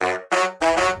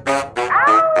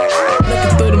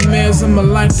years of my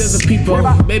life, there's a people.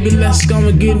 Baby, let's go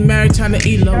and get married, time to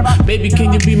elo. Baby,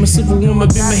 can you be my superwoman,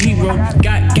 be my hero?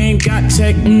 Got game, got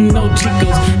tech, no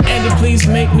chicos. Andy, please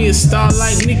make me a star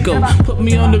like Nico. Put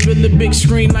me on the really big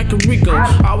screen like a Rico.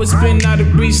 Always been out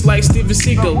of reach like Steven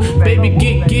Seagal. Baby,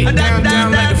 get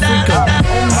down like a freako.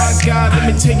 Oh my God,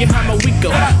 let me tell you how my week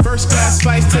go. First class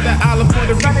flights to the Isle of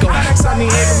Puerto Rico. Sunny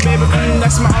Haven, baby,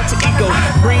 that's my alter ego.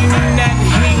 Bring that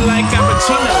heat like I'm a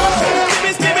Chino.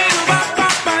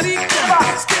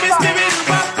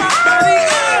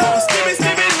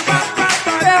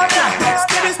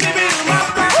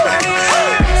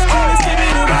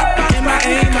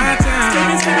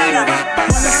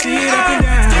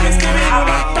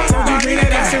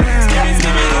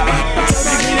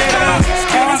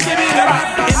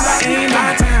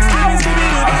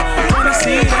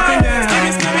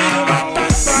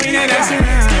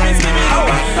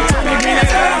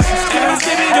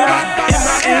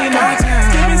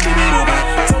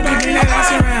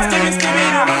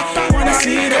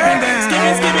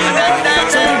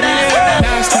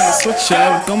 Switch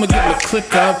up, gonna get my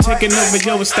click up. Taking over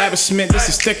your establishment, this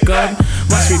is stick up.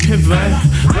 Watch me pivot,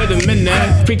 wait a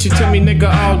minute. Preaching to me,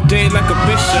 nigga, all day like a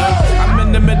bishop. I'm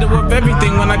in the middle of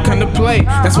everything when I come to play.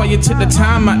 That's why you took the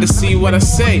time out to see what I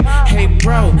say. Hey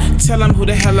bro, tell them who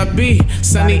the hell I be.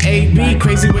 Sunny AB,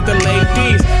 crazy with the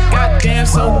ladies. Goddamn,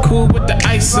 so cool with the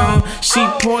ice on. She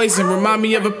poison, remind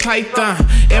me of a python.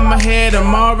 In my head,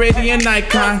 I'm already an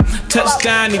icon.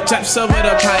 Touchdown, he taps over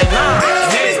the pylon.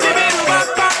 Hey.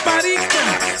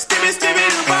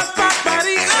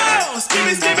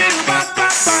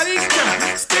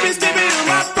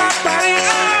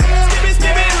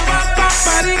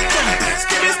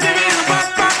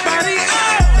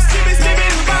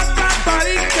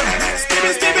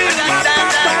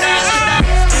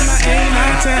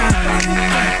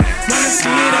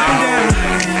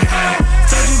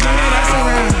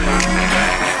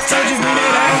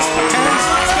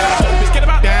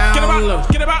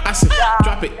 I said,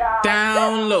 drop it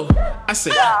down low. I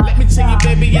said, let me tell you,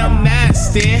 baby, I'm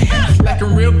nasty. Like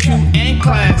I'm real cute and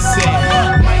classy.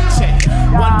 Mic check,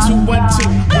 1, 2,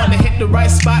 1, 2. Wanna hit the right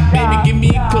spot, baby, give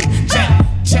me a clue.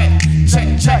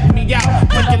 Check me out.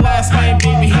 Fuck your last name,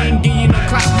 baby, he ain't give you no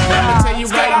clout. I'ma tell you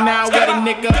right now what a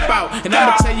nigga about. And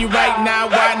I'ma tell you right now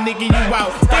why nigga you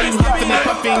out. Why you huffing and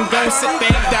puffing, go sit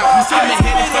there and doubt. You see me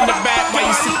hitting from the back while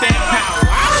you sit there and pout.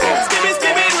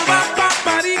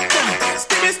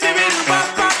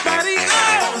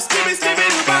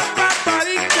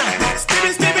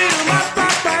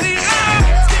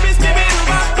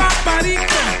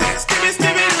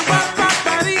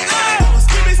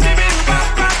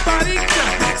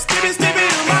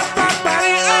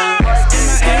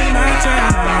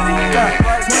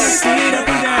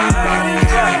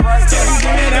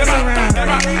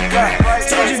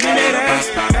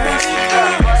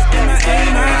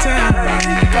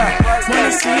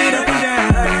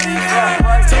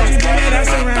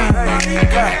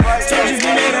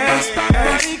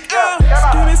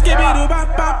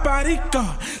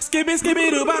 Skibby, skibby,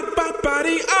 doo, ba, ba, ba,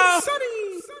 dee, oh.